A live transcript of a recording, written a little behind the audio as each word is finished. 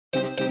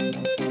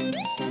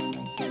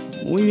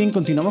Muy bien,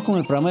 continuamos con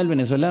el programa del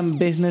Venezuelan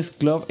Business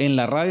Club en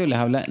la radio. Les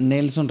habla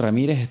Nelson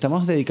Ramírez.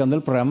 Estamos dedicando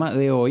el programa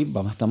de hoy.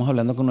 Estamos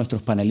hablando con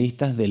nuestros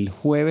panelistas del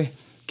jueves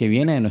que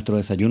viene de nuestro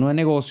desayuno de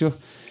negocios.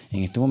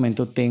 En este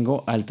momento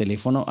tengo al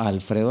teléfono a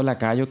Alfredo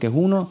Lacayo, que es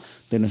uno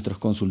de nuestros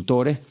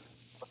consultores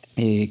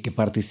que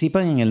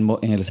participan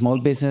en el Small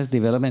Business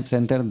Development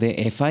Center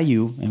de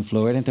FIU, en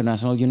Florida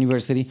International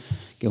University,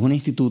 que es un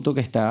instituto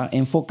que está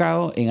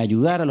enfocado en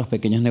ayudar a los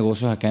pequeños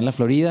negocios acá en la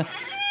Florida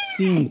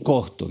sin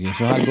costo. Y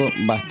eso es algo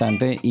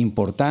bastante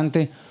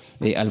importante.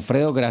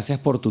 Alfredo, gracias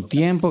por tu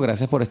tiempo,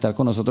 gracias por estar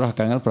con nosotros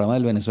acá en el programa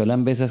del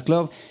Venezuelan Business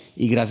Club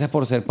y gracias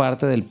por ser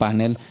parte del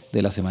panel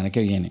de la semana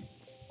que viene.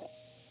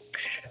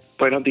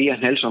 Buenos días,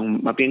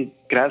 Nelson. Más bien,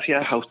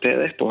 gracias a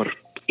ustedes por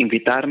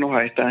invitarnos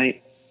a esta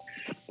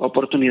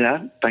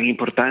oportunidad tan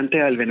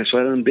importante al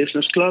Venezuelan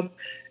Business Club.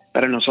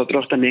 Para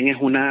nosotros también es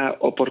una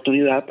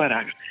oportunidad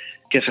para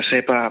que se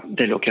sepa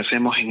de lo que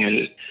hacemos en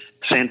el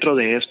centro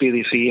de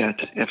SBDC at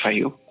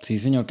FIU. Sí,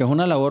 señor, que es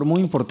una labor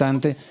muy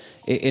importante.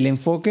 El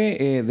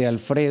enfoque de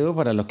Alfredo,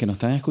 para los que nos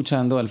están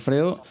escuchando,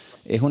 Alfredo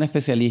es un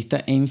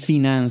especialista en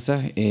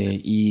finanzas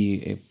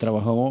es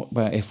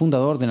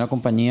fundador de una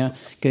compañía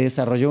que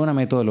desarrolló una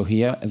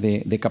metodología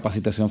de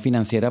capacitación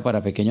financiera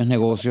para pequeños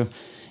negocios.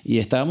 Y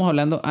estábamos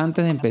hablando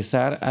antes de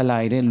empezar al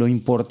aire lo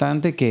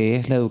importante que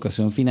es la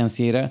educación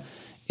financiera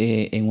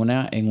en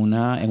una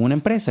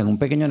empresa, en un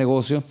pequeño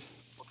negocio.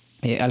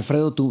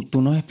 Alfredo, tú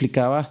nos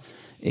explicabas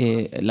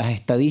las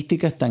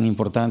estadísticas tan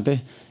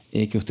importantes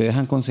que ustedes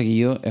han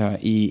conseguido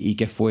y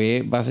que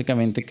fue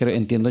básicamente,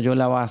 entiendo yo,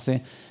 la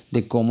base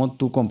de cómo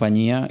tu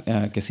compañía,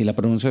 que si la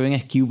pronuncio bien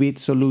es Qubit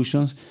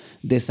Solutions,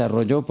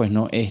 desarrolló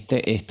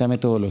esta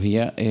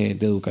metodología de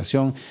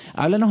educación.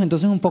 Háblanos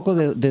entonces un poco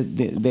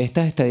de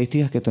estas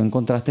estadísticas que tú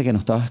encontraste que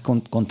nos estabas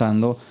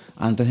contando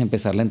antes de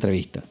empezar la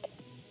entrevista.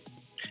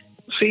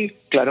 Sí,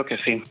 claro que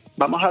sí.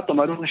 Vamos a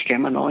tomar un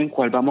esquema, ¿no?, en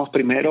cual vamos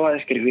primero a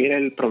describir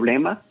el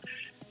problema,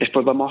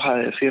 después vamos a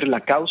decir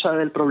la causa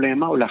del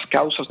problema o las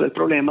causas del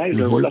problema y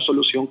luego la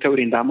solución que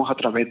brindamos a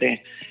través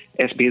de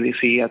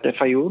SBDC at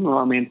FIU,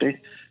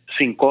 nuevamente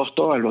sin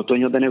costo a los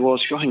dueños de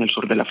negocios en el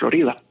sur de la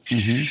Florida.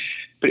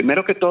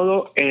 Primero que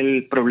todo,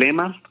 el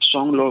problema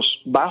son los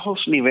bajos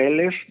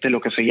niveles de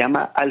lo que se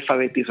llama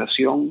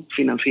alfabetización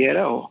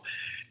financiera o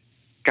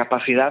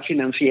capacidad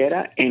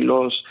financiera en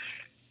los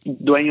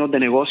dueños de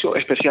negocios,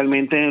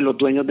 especialmente en los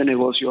dueños de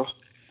negocios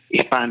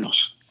hispanos.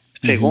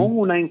 Según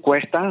una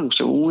encuesta,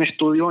 según un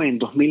estudio en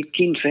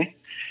 2015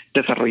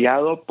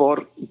 desarrollado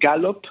por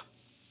Gallup,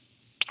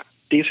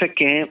 dice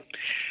que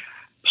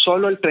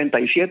solo el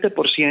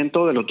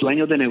 37% de los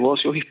dueños de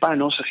negocios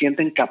hispanos se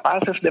sienten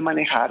capaces de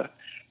manejar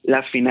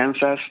las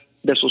finanzas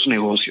de sus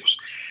negocios.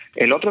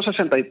 El otro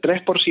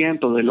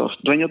 63% de los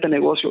dueños de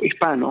negocios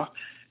hispanos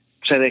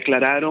se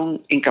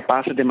declararon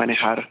incapaces de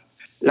manejar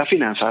las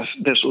finanzas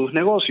de sus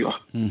negocios.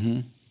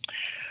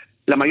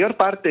 La mayor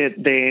parte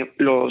de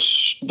los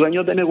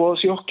dueños de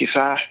negocios,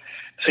 quizás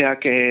sea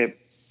que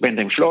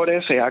venden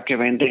flores, sea que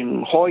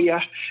venden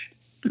joyas,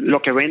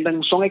 lo que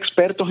venden son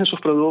expertos en sus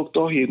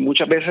productos y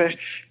muchas veces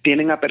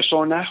tienen a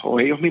personas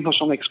o ellos mismos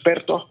son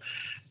expertos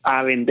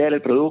a vender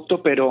el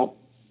producto, pero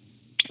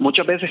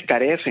muchas veces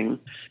carecen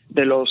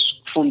de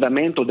los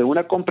fundamentos, de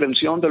una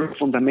comprensión de los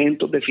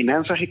fundamentos de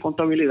finanzas y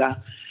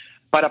contabilidad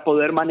para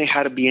poder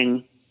manejar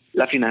bien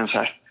las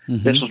finanzas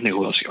de sus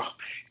negocios.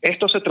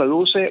 Esto se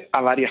traduce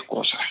a varias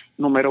cosas.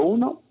 Número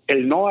uno,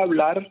 el no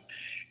hablar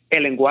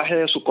el lenguaje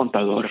de su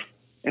contador.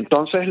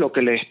 Entonces, lo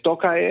que les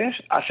toca es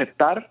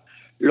aceptar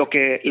lo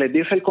que les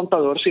dice el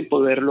contador sin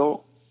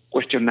poderlo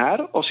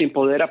cuestionar o sin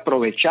poder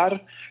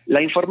aprovechar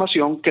la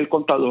información que el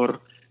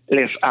contador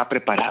les ha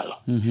preparado.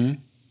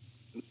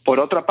 Por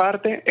otra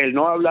parte, el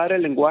no hablar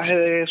el lenguaje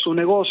de su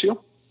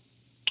negocio,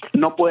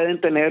 no pueden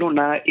tener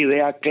una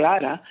idea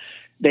clara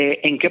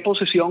de en qué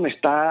posición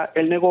está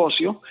el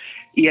negocio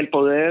y el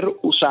poder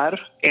usar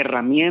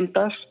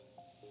herramientas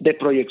de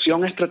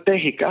proyección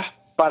estratégica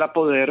para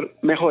poder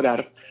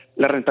mejorar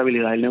la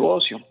rentabilidad del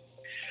negocio.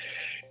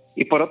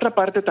 Y por otra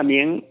parte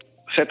también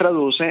se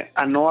traduce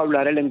a no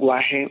hablar el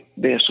lenguaje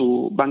de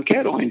su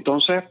banquero.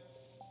 Entonces,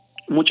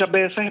 muchas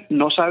veces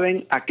no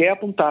saben a qué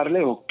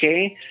apuntarle o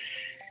qué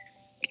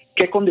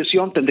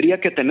condición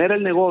tendría que tener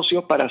el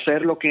negocio para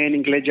hacer lo que en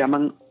inglés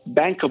llaman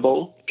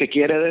bankable, que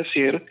quiere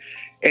decir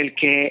el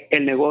que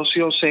el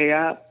negocio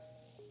sea,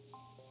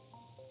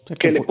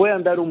 que le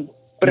puedan dar un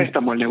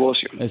préstamo al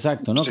negocio.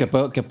 Exacto, ¿no? Sí.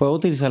 Que pueda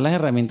utilizar las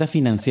herramientas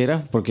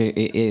financieras, porque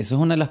eso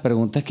es una de las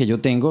preguntas que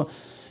yo tengo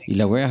y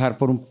la voy a dejar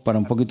para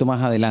un poquito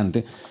más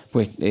adelante.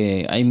 Pues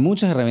hay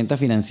muchas herramientas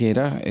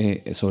financieras,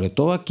 sobre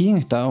todo aquí en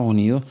Estados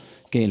Unidos,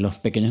 que los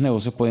pequeños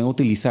negocios pueden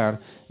utilizar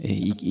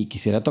y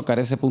quisiera tocar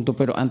ese punto.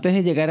 Pero antes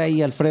de llegar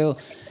ahí, Alfredo,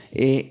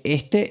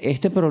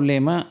 este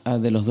problema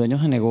de los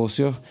dueños de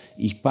negocios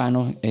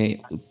hispanos,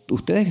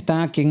 ustedes que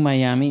están aquí en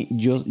Miami,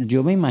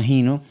 yo me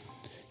imagino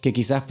que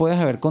quizás puedas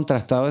haber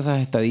contrastado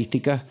esas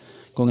estadísticas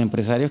con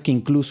empresarios que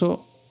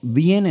incluso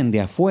vienen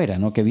de afuera,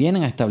 ¿no? Que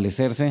vienen a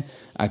establecerse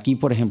aquí,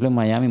 por ejemplo, en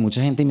Miami.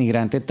 Mucha gente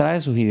inmigrante trae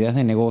sus ideas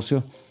de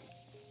negocio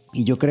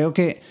y yo creo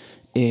que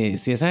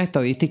si esas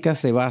estadísticas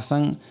se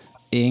basan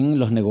en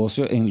los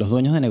negocios, en los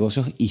dueños de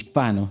negocios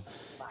hispanos,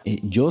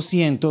 yo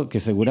siento que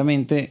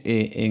seguramente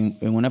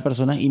en una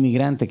persona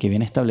inmigrante que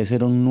viene a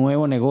establecer un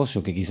nuevo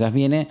negocio, que quizás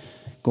viene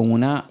con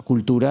una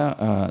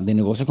cultura de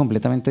negocio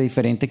completamente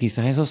diferente,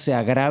 quizás eso se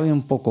agrave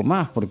un poco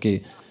más,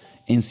 porque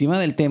encima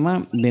del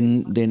tema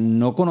de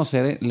no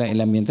conocer el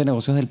ambiente de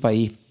negocios del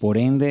país, por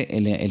ende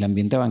el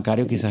ambiente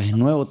bancario quizás es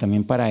nuevo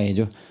también para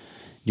ellos,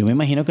 yo me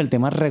imagino que el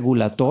tema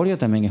regulatorio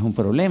también es un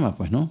problema,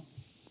 pues, ¿no?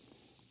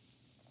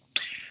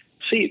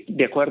 Sí,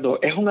 de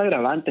acuerdo. Es un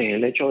agravante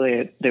el hecho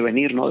de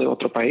venir, ¿no?, de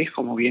otro país,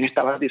 como bien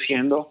estabas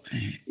diciendo,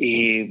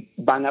 y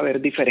van a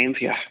haber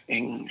diferencias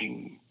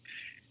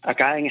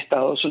acá en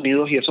Estados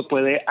Unidos y eso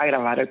puede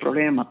agravar el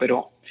problema.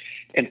 Pero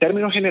en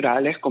términos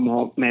generales,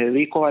 como me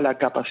dedico a la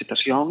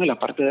capacitación en la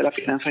parte de las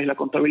finanzas y la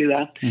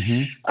contabilidad,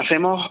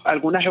 hacemos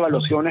algunas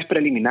evaluaciones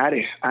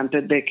preliminares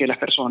antes de que las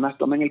personas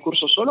tomen el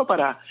curso, solo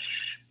para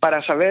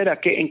saber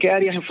en qué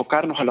áreas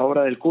enfocarnos a la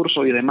hora del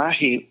curso y demás.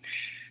 Y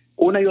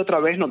una y otra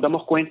vez nos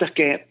damos cuenta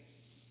que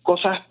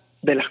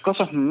las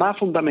cosas más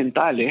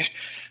fundamentales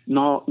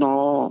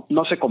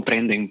no se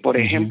comprenden. Por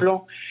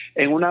ejemplo,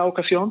 en una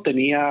ocasión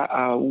tenía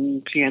a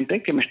un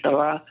cliente que me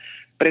estaba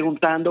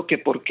preguntando que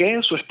por qué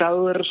su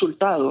estado de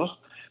resultados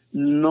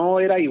no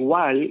era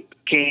igual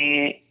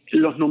que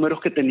los números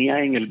que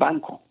tenía en el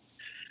banco.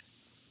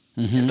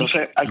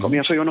 Entonces, al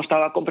comienzo yo no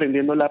estaba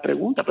comprendiendo la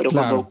pregunta, pero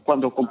claro,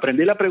 cuando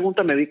comprendí la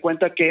pregunta me di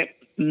cuenta que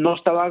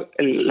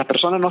la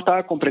persona no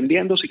estaba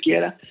comprendiendo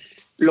siquiera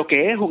lo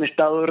que es un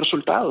estado de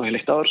resultados. El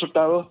estado de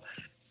resultados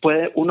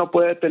uno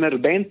puede tener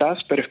ventas,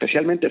 pero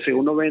especialmente si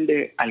uno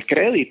vende al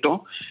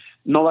crédito,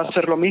 no va a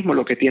ser lo mismo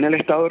lo que tiene el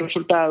estado de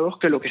resultados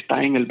que lo que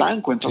está en el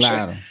banco. Entonces,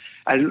 claro,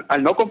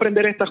 al no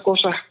comprender estas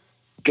cosas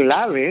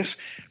claves,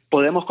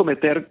 podemos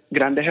cometer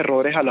grandes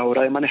errores a la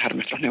hora de manejar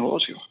nuestros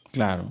negocios.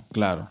 Claro,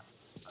 claro.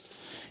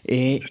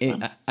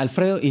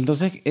 Alfredo,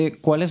 entonces,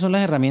 ¿cuáles son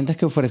las herramientas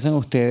que ofrecen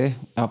ustedes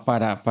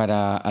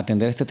para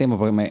atender este tema?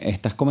 Porque me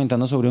estás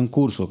comentando sobre un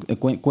curso.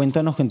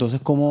 Cuéntanos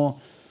entonces cómo,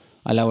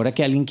 a la hora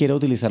que alguien quiera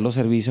utilizar los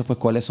servicios, pues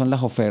cuáles son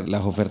las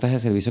ofertas de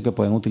servicio que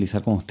pueden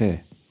utilizar con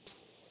ustedes.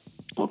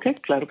 Ok,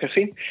 claro que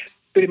sí.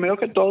 Primero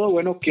que todo,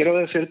 bueno, quiero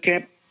decir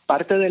que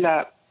parte de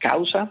la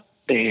causa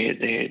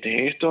de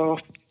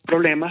estos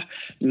problemas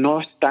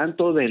no es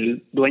tanto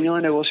del dueño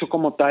de negocio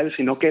como tal,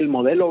 sino que el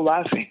modelo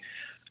base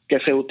que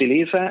se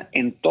utiliza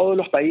en todos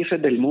los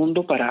países del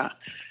mundo para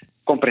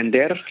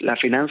comprender las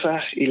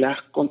finanzas y la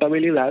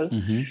contabilidad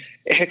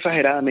es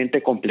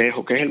exageradamente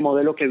complejo, que es el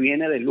modelo que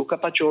viene de Luca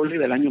Pacioli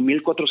del año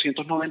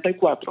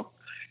 1494,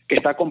 que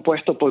está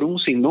compuesto por un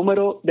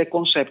sinnúmero de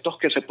conceptos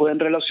que se pueden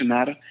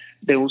relacionar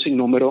de un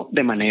sinnúmero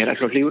de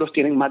maneras. Los libros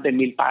tienen más de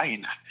 1000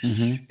 páginas.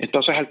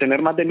 Entonces, al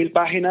tener más de 1000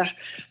 páginas,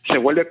 se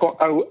vuelve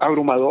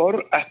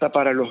abrumador hasta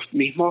para los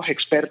mismos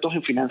expertos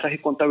en finanzas y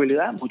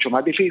contabilidad, mucho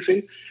más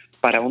difícil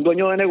para un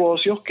dueño de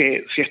negocios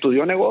que, si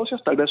estudió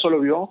negocios, tal vez solo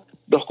vio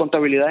 2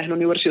 contabilidades en la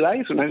universidad,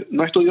 y si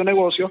no estudió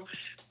negocios,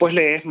 pues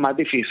le es más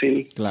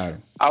difícil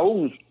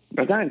aún,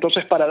 ¿verdad?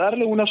 Entonces, para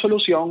darle una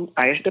solución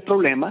a este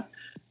problema,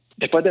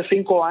 después de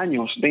 5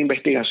 años de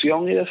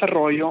investigación y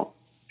desarrollo,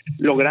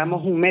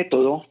 logramos un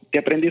método de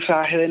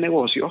aprendizaje de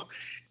negocios,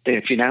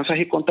 de finanzas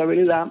y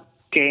contabilidad,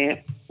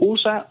 que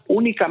usa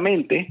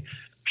únicamente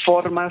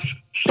formas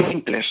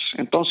simples.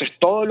 Entonces,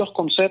 todos los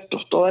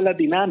conceptos, todas las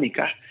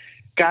dinámicas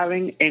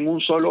caben en un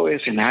solo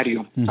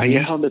escenario. Ahí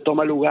es donde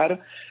toma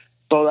lugar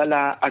toda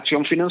la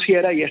acción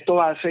financiera, y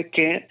esto hace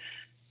que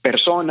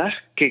personas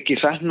que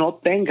quizás no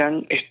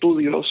tengan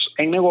estudios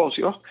en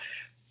negocios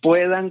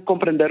puedan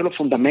comprender los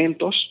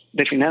fundamentos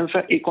de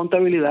finanzas y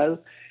contabilidad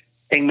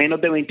en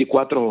menos de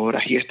 24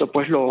 horas. Y esto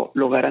pues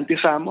lo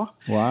garantizamos.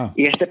 Wow.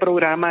 Y este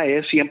programa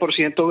es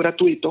 100%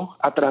 gratuito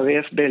a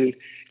través del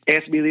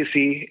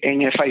SBDC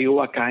en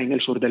FIU, acá en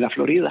el sur de la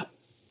Florida.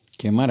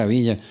 Qué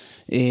maravilla.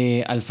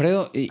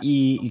 Alfredo,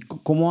 ¿y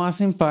cómo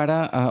hacen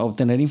para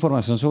obtener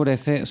información sobre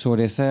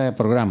ese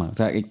programa? O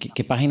sea,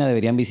 ¿qué página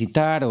deberían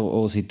visitar?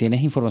 O si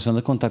tienes información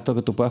de contacto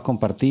que tú puedas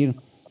compartir.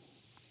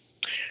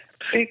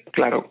 Sí,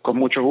 claro, con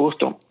mucho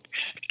gusto.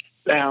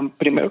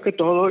 Primero que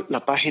todo,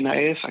 la página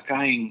es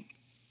acá en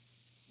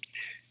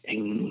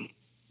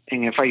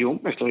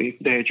FIU. Estoy,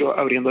 de hecho,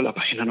 abriendo la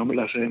página, no me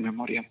la sé de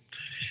memoria.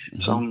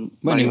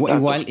 Bueno,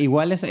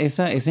 igual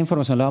esa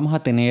información la vamos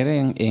a tener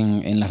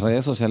en las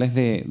redes sociales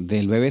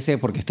del BBC,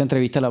 porque esta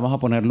entrevista la vamos a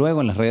poner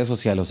luego en las redes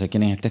sociales. O sea,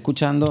 quienes esté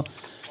escuchando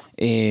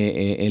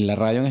en la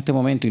radio en este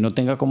momento y no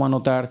tenga cómo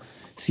anotar,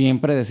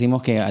 siempre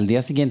decimos que al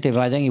día siguiente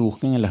vayan y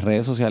busquen en las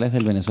redes sociales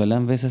del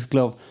Venezuelan Business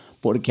Club,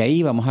 porque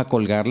ahí vamos a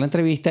colgar la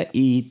entrevista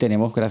y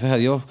tenemos, gracias a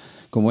Dios,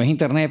 como es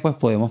internet, pues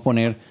podemos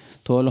poner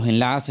todos los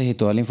enlaces y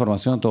toda la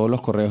información, todos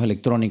los correos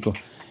electrónicos.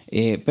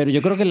 Pero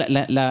yo creo que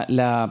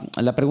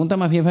la pregunta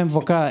más bien va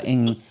enfocada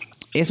en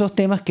esos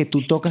temas que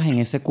tú tocas en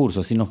ese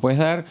curso. Si nos puedes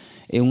dar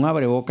un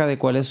abreboca de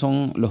cuáles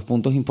son los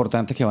puntos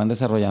importantes que van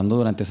desarrollando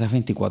durante esas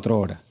 24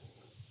 horas.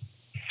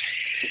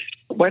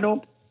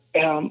 Bueno,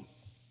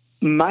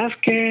 más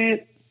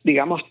que,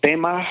 digamos,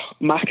 temas,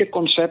 más que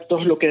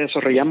conceptos, lo que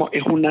desarrollamos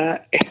es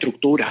una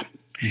estructura.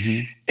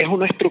 es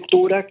una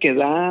estructura que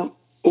da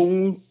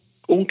un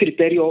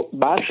criterio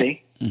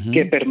base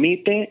que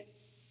permite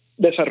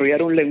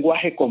desarrollar un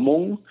lenguaje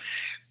común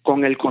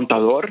con el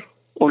contador,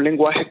 un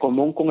lenguaje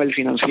común con el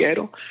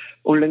financiero,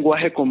 un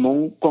lenguaje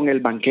común con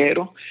el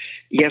banquero,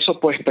 y eso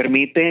pues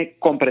permite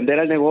comprender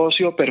el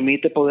negocio,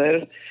 permite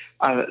poder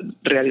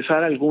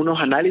realizar algunos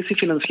análisis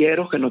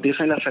financieros que nos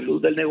dicen la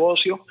salud del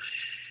negocio,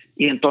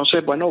 y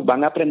entonces, bueno,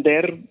 van a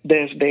aprender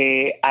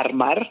desde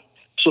armar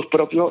sus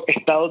propios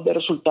estados de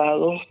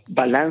resultados,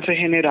 balance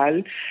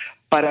general,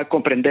 para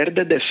comprender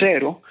desde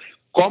cero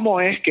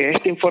cómo es que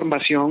esta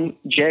información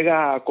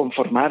llega a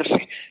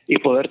conformarse y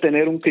poder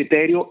tener un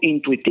criterio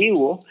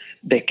intuitivo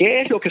de qué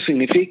es lo que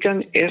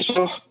significan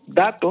esos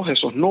datos,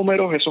 esos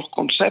números, esos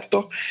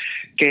conceptos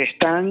que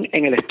están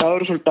en el estado de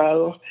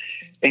resultados,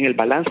 en el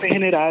balance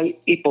general,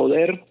 y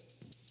poder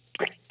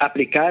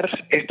aplicar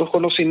estos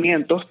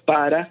conocimientos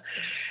para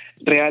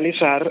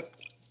realizar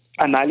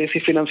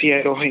análisis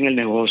financieros en el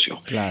negocio.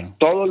 Claro.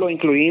 Todo lo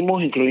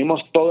incluimos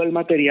todo el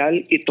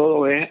material y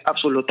todo es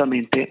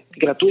absolutamente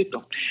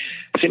gratuito.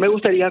 Sí me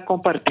gustaría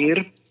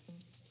compartir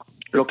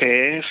lo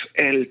que es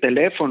el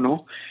teléfono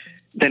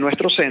de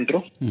nuestro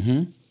centro.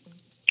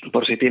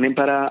 Por si tienen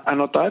para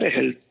anotar, es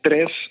el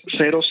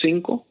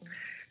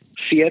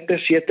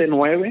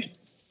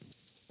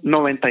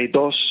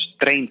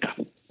 305-779-9230.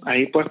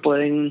 Ahí pues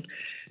pueden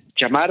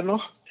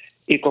llamarnos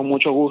y con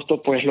mucho gusto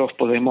pues los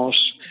podemos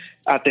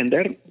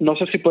atender. No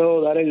sé si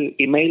puedo dar el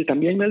email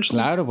también, Nelson.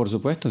 Claro, por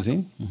supuesto,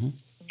 sí.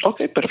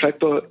 Ok,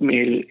 perfecto.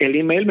 El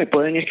email me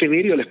pueden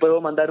escribir y yo les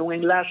puedo mandar un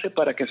enlace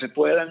para que se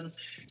puedan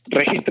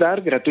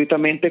registrar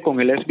gratuitamente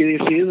con el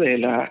SBDC de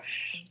la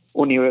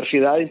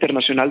Universidad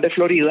Internacional de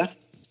Florida.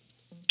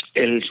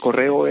 El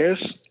correo es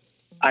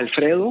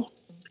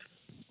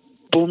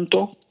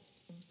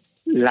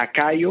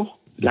alfredo.lacayo,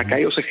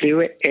 Lacayo se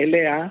escribe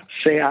LACAYO,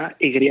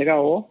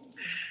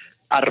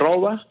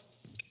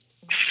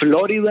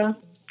 @Florida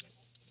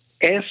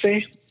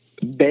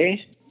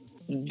SBD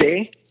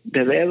de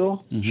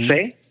dedo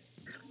C.org.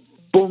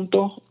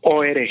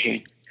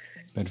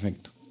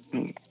 Perfecto.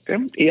 Okay.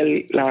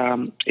 Y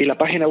la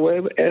página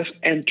web es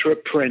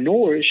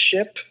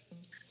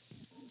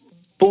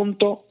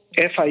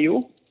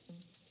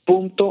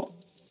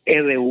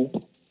entrepreneurship.fiu.edu.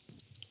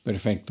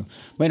 Perfecto.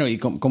 Bueno, y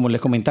como les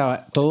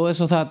comentaba, todos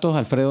esos datos,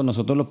 Alfredo,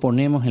 nosotros los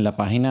ponemos en la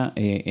página,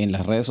 en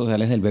las redes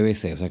sociales del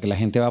BBC. O sea que la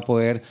gente va a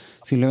poder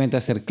simplemente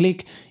hacer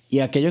clic, y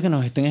aquellos que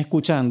nos estén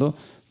escuchando,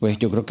 pues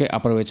yo creo que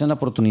aprovechan la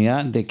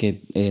oportunidad de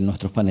que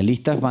nuestros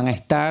panelistas van a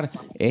estar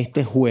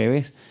este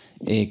jueves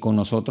con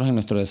nosotros en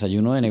nuestro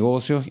desayuno de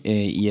negocios,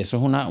 y eso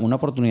es una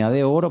oportunidad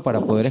de oro para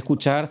poder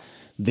escuchar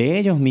de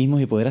ellos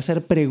mismos y poder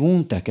hacer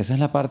preguntas, que esa es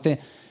la parte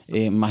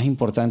más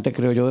importante,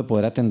 creo yo, de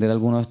poder atender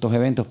alguno de estos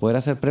eventos, poder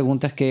hacer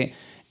preguntas que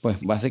pues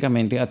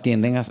básicamente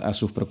atienden a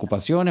sus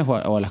preocupaciones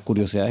o a las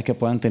curiosidades que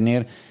puedan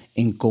tener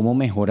en cómo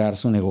mejorar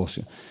su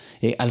negocio.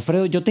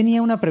 Alfredo, yo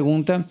tenía una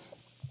pregunta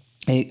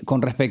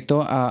con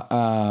respecto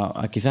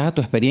a quizás a tu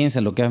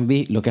experiencia, lo que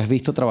has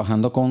visto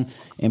trabajando con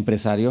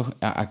empresarios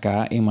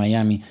acá en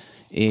Miami.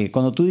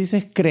 Cuando tú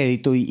dices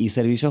crédito y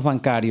servicios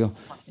bancarios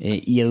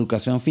y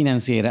educación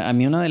financiera, a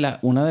mí una de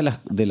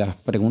las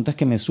preguntas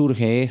que me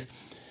surge es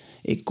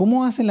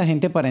 ¿cómo hace la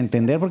gente para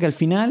entender? Porque al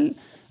final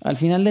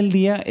del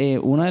día,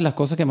 una de las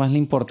cosas que más le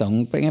importa a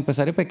un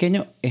empresario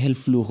pequeño es el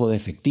flujo de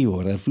efectivo,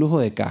 ¿verdad? El flujo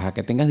de caja,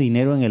 que tengas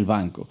dinero en el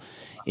banco.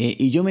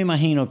 Y yo me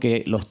imagino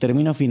que los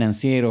términos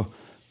financieros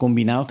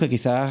combinados que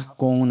quizás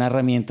con una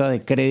herramienta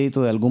de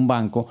crédito de algún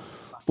banco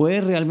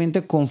puede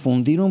realmente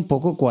confundir un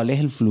poco cuál es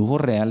el flujo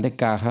real de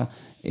caja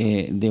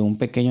de un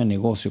pequeño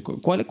negocio.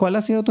 ¿Cuál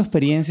ha sido tu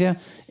experiencia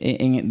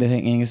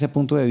en ese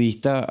punto de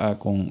vista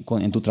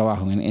en tu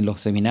trabajo, en los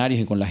seminarios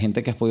y con la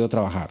gente que has podido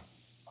trabajar?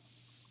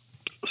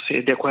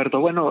 Sí, de acuerdo.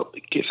 Bueno,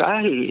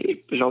 quizás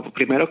lo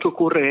primero que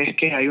ocurre es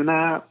que hay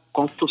una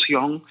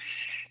confusión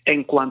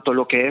en cuanto a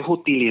lo que es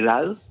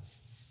utilidad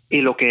y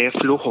lo que es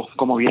flujo,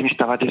 como bien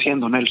estabas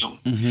diciendo, Nelson.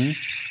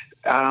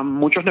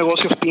 Muchos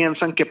negocios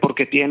piensan que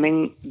porque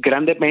tienen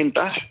grandes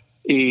ventas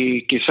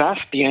y quizás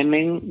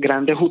tienen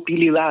grandes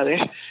utilidades,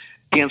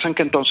 piensan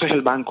que entonces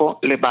el banco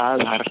les va a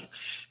dar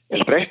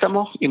el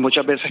préstamo, y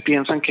muchas veces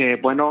piensan que,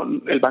 bueno,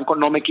 el banco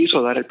no me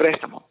quiso dar el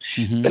préstamo.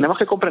 Tenemos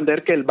que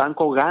comprender que el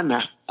banco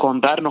gana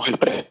con darnos el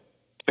préstamo,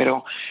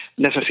 pero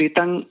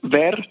necesitan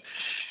ver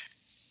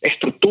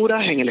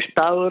estructuras en el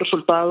estado de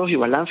resultados y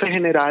balance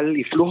general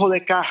y flujo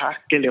de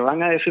caja que le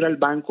van a decir al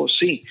banco,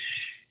 sí,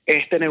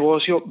 este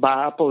negocio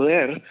va a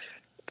poder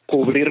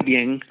cubrir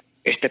bien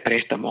este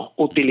préstamo.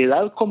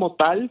 Utilidad como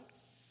tal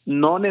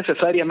no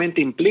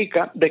necesariamente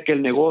implica de que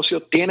el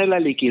negocio tiene la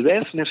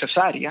liquidez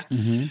necesaria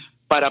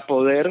para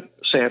poder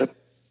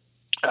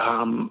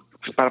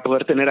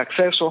tener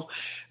acceso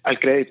al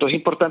crédito. Es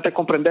importante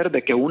comprender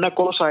de que una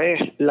cosa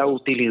es la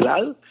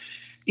utilidad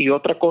y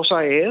otra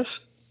cosa es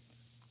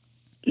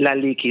la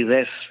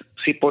liquidez.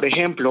 Si, por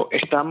ejemplo,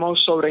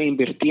 estamos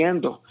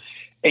sobreinvirtiendo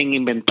en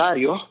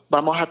inventarios,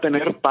 vamos a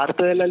tener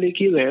parte de la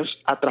liquidez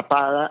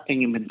atrapada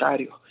en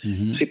inventarios.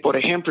 Si, por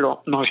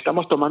ejemplo, nos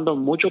estamos tomando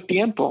mucho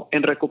tiempo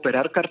en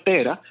recuperar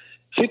cartera,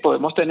 sí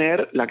podemos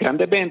tener las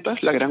grandes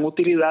ventas, la gran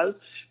utilidad,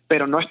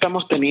 pero no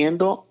estamos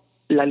teniendo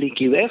la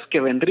liquidez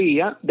que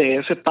vendría de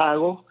ese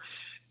pago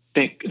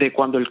de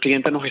cuando el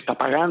cliente nos está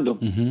pagando.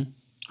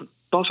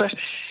 Entonces,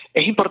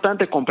 es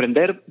importante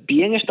comprender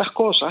bien estas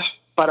cosas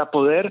para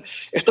poder,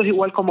 esto es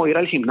igual como ir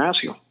al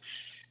gimnasio.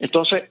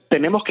 Entonces,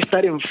 tenemos que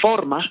estar en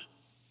forma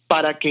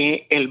para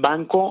que el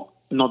banco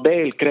nos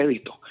dé el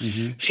crédito.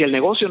 Si el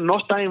negocio no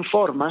está en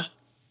forma,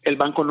 el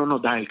banco no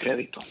nos da el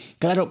crédito.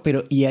 Claro,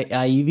 pero y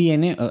ahí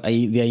viene,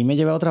 de ahí me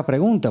lleva a otra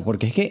pregunta,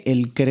 porque es que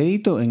el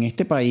crédito en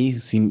este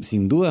país,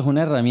 sin duda, es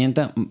una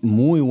herramienta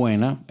muy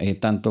buena,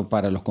 tanto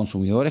para los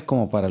consumidores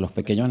como para los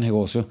pequeños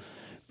negocios,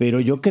 pero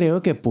yo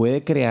creo que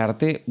puede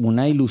crearte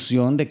una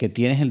ilusión de que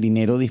tienes el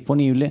dinero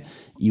disponible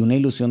y una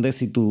ilusión de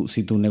si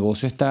tu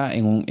negocio está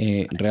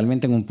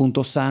realmente en un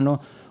punto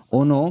sano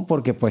o no,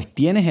 porque pues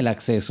tienes el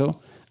acceso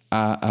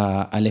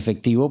al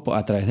efectivo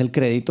a través del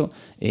crédito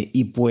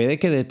y puede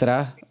que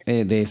detrás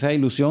de esa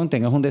ilusión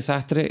tengas un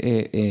desastre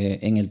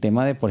en el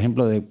tema de, por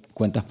ejemplo, de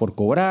cuentas por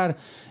cobrar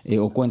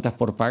o cuentas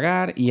por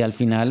pagar y al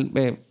final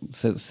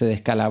se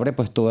descalabre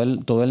pues todo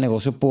el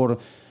negocio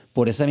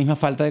por esa misma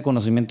falta de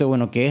conocimiento de,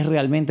 bueno, qué es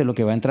realmente lo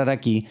que va a entrar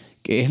aquí,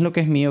 qué es lo que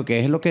es mío, qué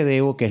es lo que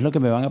debo, qué es lo que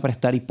me van a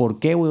prestar y por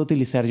qué voy a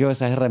utilizar yo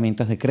esas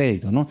herramientas de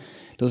crédito, ¿no?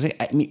 Entonces,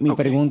 mi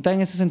pregunta en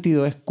ese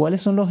sentido es,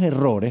 ¿cuáles son los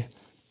errores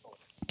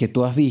que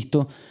tú has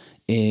visto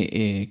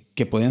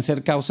que pueden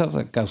ser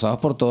causados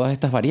por todas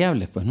estas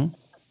variables, pues, ¿no?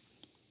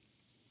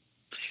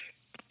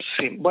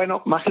 Sí,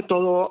 bueno, más que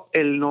todo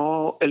el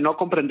no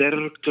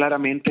comprender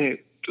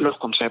claramente los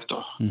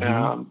conceptos.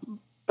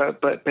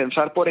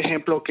 Pensar, por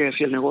ejemplo, que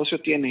si el negocio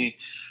tiene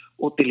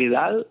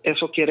utilidad,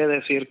 eso quiere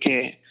decir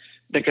que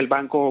el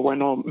banco,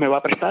 bueno, me va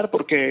a prestar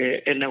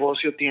porque el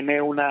negocio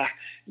tiene unas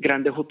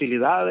grandes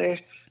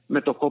utilidades,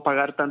 me tocó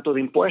pagar tanto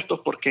de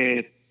impuestos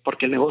porque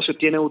el negocio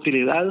tiene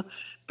utilidad,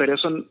 pero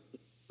eso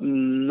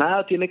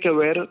nada tiene que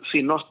ver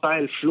si no está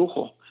el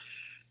flujo.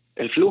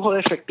 El flujo de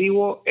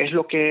efectivo es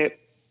lo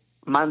que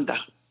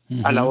manda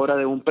a la hora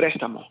de un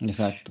préstamo.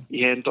 Exacto.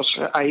 Y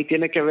entonces ahí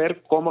tiene que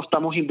ver cómo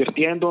estamos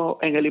invirtiendo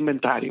en el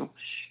inventario,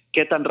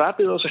 qué tan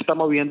rápido se está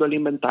moviendo el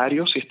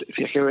inventario, si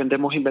es que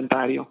vendemos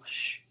inventario,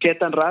 qué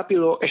tan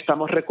rápido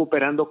estamos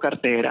recuperando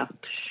cartera,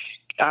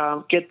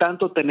 qué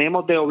tanto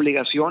tenemos de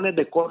obligaciones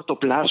de corto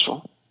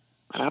plazo,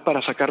 ¿verdad?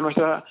 Para sacar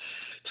nuestra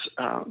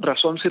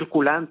razón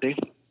circulante.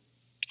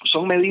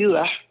 Son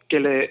medidas que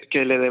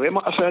le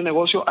debemos hacer al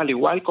negocio, al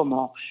igual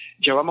como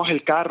llevamos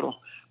el carro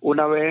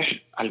una vez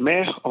al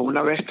mes o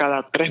una vez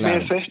cada 3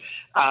 meses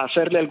a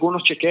hacerle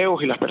algunos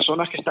chequeos, y las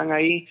personas que están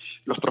ahí,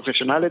 los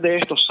profesionales de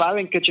esto,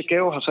 saben qué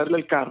chequeos hacerle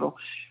al carro.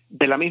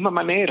 De la misma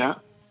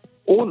manera,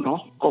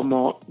 uno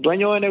como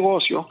dueño de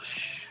negocio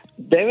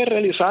debe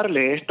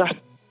realizarle estas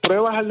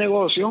pruebas al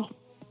negocio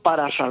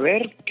para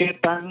saber qué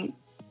tan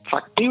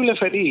factible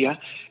sería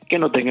que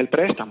nos den el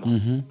préstamo.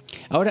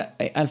 Ahora,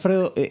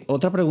 Alfredo,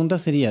 otra pregunta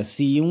sería,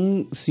 si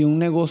un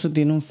negocio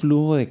tiene un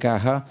flujo de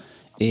caja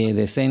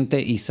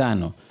decente y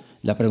sano,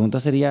 la pregunta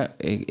sería,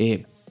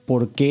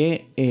 ¿por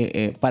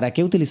qué, para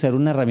qué utilizar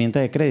una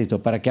herramienta de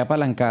crédito? ¿Para qué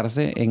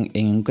apalancarse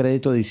en un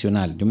crédito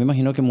adicional? Yo me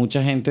imagino que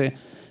mucha gente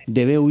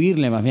debe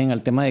huirle más bien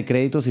al tema de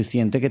crédito si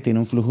siente que tiene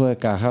un flujo de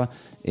caja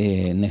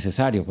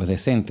necesario, pues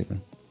decente.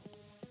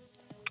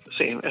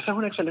 Sí, esa es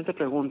una excelente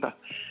pregunta.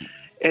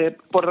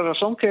 Por la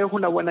razón que es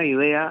una buena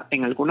idea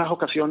en algunas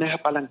ocasiones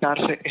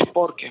apalancarse es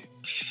porque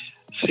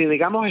si,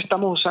 digamos,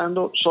 estamos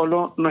usando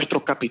solo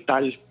nuestro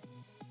capital,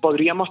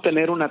 podríamos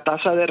tener una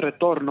tasa de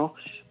retorno,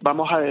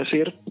 vamos a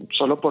decir,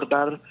 solo por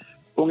dar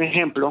un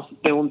ejemplo,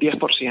 de un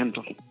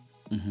 10%.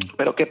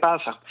 Pero ¿qué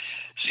pasa?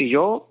 Si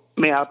yo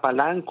me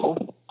apalanco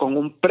con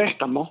un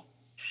préstamo,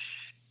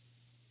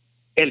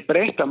 el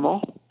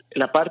préstamo,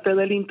 la parte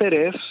del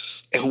interés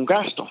es un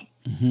gasto,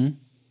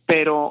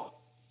 pero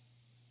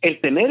el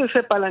tener ese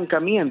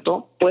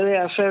apalancamiento puede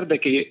hacer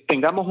de que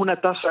tengamos una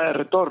tasa de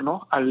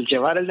retorno al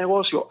llevar el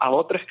negocio a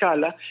otra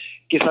escala,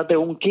 quizás de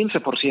un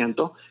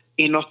 15%,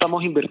 y no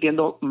estamos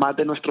invirtiendo más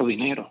de nuestro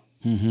dinero.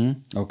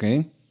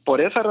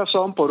 Por esa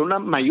razón, por una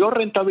mayor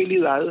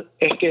rentabilidad,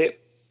 es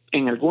que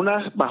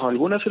bajo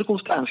algunas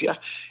circunstancias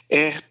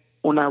es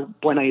una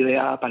buena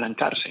idea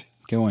apalancarse.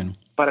 Qué bueno.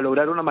 Para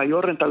lograr una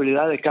mayor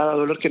rentabilidad de cada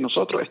dólar que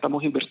nosotros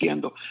estamos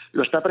invirtiendo.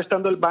 Lo está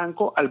prestando el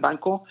banco, al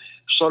banco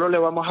solo le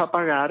vamos a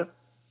pagar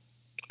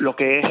lo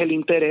que es el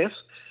interés,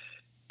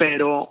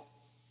 pero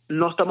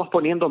no estamos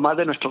poniendo más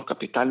de nuestro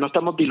capital, no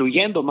estamos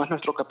diluyendo más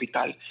nuestro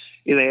capital.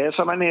 Y de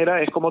esa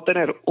manera es como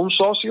tener un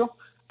socio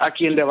a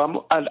quien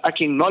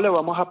no le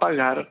vamos a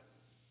pagar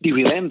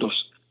dividendos.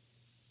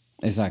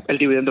 Exacto. El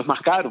dividendo es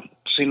más caro,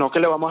 sino que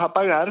le vamos a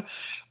pagar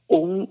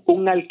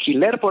un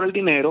alquiler por el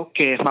dinero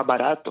que es más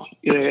barato.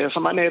 Y de esa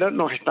manera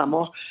nos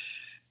estamos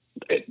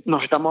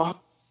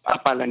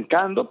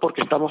apalancando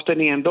porque estamos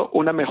teniendo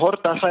una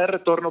mejor tasa de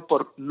retorno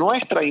por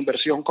nuestra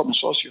inversión como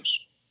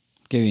socios.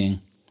 Qué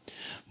bien.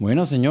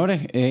 Bueno,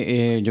 señores,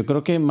 yo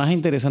creo que más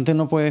interesante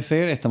no puede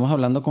ser. Estamos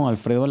hablando con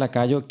Alfredo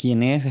Lacayo,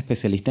 quien es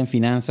especialista en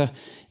finanzas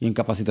y en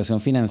capacitación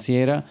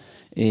financiera.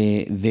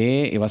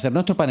 Va a ser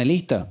nuestro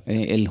panelista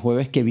el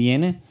jueves que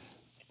viene.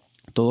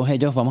 Todos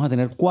ellos vamos a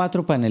tener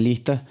 4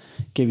 panelistas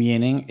que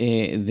vienen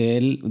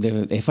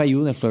de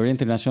FIU, del Florida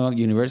International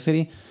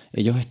University.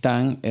 Ellos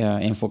están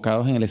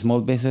enfocados en el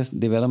Small Business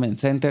Development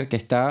Center, que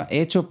está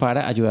hecho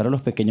para ayudar a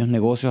los pequeños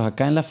negocios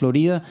acá en la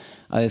Florida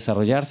a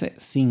desarrollarse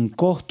sin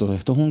costos.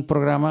 Esto es un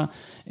programa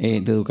de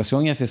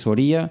educación y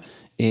asesoría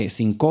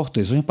sin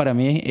costo. Eso para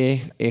mí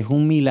es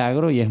un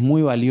milagro y es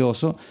muy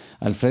valioso.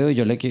 Alfredo,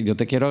 yo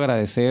te quiero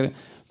agradecer,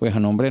 pues,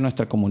 a nombre de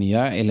nuestra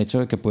comunidad, el hecho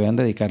de que puedan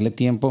dedicarle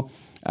tiempo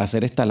a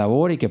hacer esta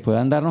labor y que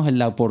puedan darnos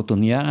la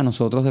oportunidad a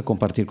nosotros de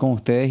compartir con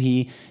ustedes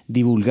y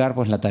divulgar,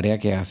 pues, la tarea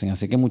que hacen.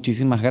 Así que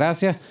muchísimas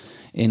gracias.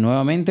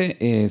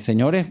 Nuevamente,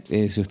 señores,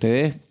 si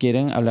ustedes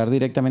quieren hablar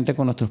directamente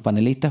con nuestros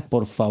panelistas,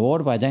 por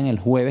favor vayan el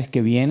jueves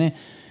que viene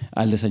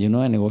al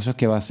desayuno de negocios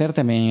que va a ser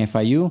también en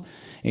FIU.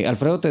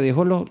 Alfredo, te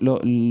dejo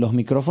los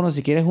micrófonos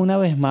si quieres una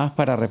vez más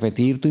para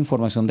repetir tu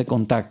información de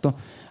contacto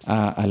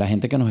a la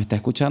gente que nos está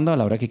escuchando a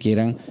la hora que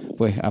quieran,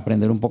 pues,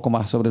 aprender un poco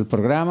más sobre el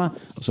programa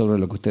o sobre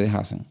lo que ustedes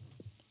hacen.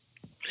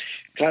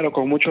 Claro,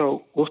 con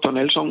mucho gusto,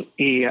 Nelson.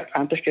 Y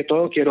antes que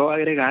todo quiero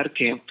agregar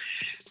que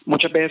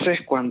muchas veces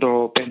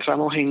cuando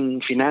pensamos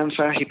en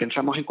finanzas y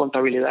pensamos en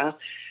contabilidad,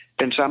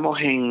 pensamos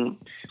en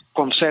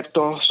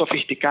conceptos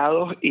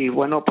sofisticados y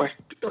bueno, pues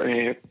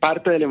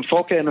parte del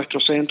enfoque de nuestro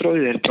centro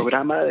y del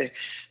programa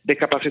de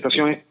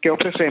capacitación que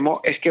ofrecemos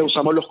es que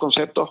usamos los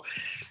conceptos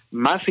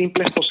más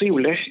simples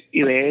posibles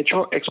y de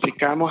hecho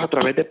explicamos a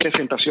través de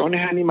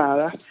presentaciones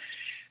animadas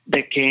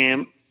de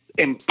que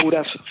en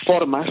puras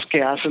formas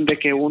que hacen de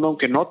que uno,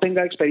 aunque no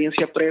tenga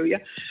experiencia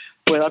previa,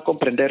 pueda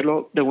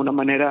comprenderlo de una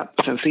manera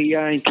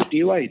sencilla,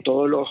 intuitiva, y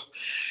todos los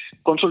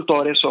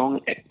consultores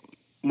son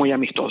muy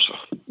amistosos.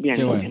 Bien,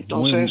 qué bueno.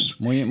 Entonces...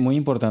 Muy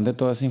importante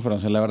toda esa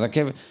información. La verdad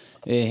que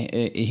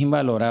es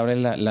invalorable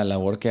la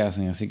labor que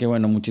hacen. Así que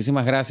bueno,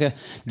 muchísimas gracias.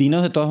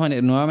 Dinos de todas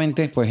maneras,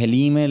 nuevamente, pues, el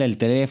email, el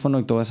teléfono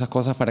y todas esas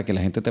cosas para que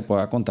la gente te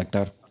pueda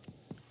contactar.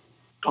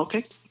 Ok,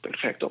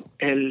 perfecto.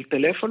 El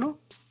teléfono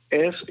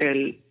es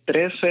el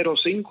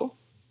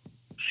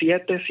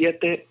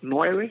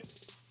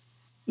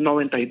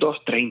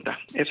 305-779-9230.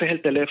 Ese es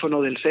el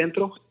teléfono del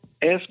centro.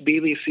 Es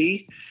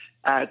BBC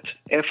at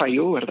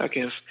FIU, ¿verdad? Que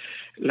es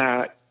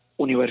la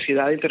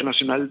Universidad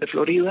Internacional de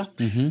Florida.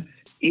 Uh-huh.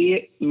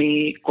 Y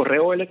mi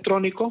correo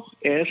electrónico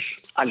es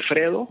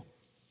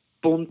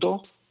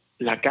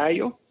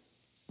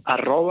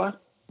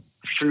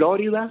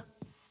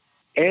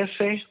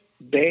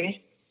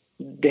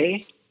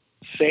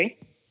alfredo.lacayo@FloridaSBDC,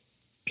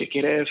 que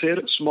quiere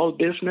decir Small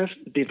Business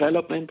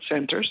Development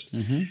Centers.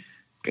 Uh-huh.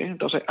 Okay,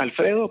 entonces,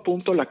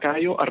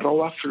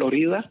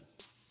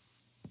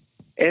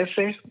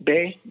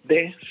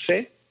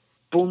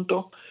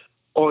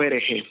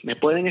 alfredo.lacayo@FloridaSBDC.org. Me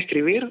pueden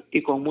escribir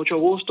y con mucho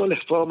gusto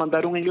les puedo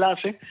mandar un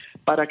enlace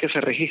para que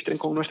se registren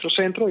con nuestro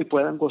centro y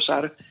puedan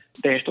gozar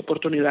de esta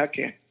oportunidad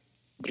que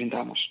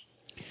brindamos.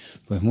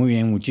 Pues muy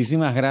bien,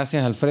 muchísimas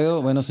gracias,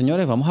 Alfredo. Bueno,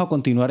 señores, vamos a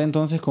continuar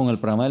entonces con el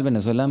programa del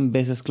Venezuelan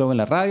Business Club en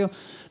la radio.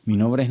 Mi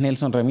nombre es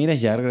Nelson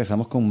Ramírez, ya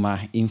regresamos con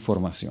más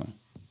información.